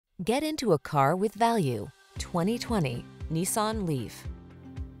Get into a car with value. 2020 Nissan Leaf.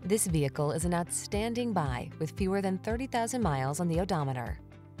 This vehicle is an outstanding buy with fewer than 30,000 miles on the odometer.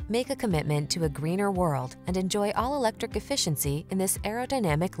 Make a commitment to a greener world and enjoy all-electric efficiency in this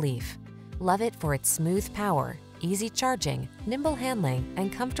aerodynamic Leaf. Love it for its smooth power, easy charging, nimble handling,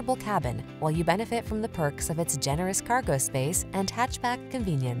 and comfortable cabin, while you benefit from the perks of its generous cargo space and hatchback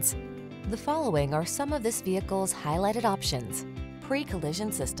convenience. The following are some of this vehicle's highlighted options: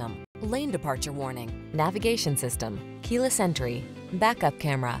 pre-collision system, lane departure warning, navigation system, keyless entry, backup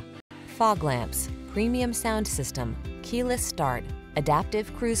camera, fog lamps, premium sound system, keyless start,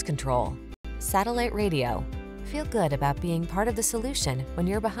 adaptive cruise control, satellite radio. Feel good about being part of the solution when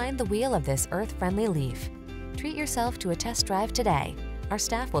you're behind the wheel of this earth-friendly Leaf. Treat yourself to a test drive today. Our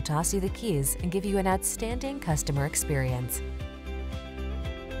staff will toss you the keys and give you an outstanding customer experience.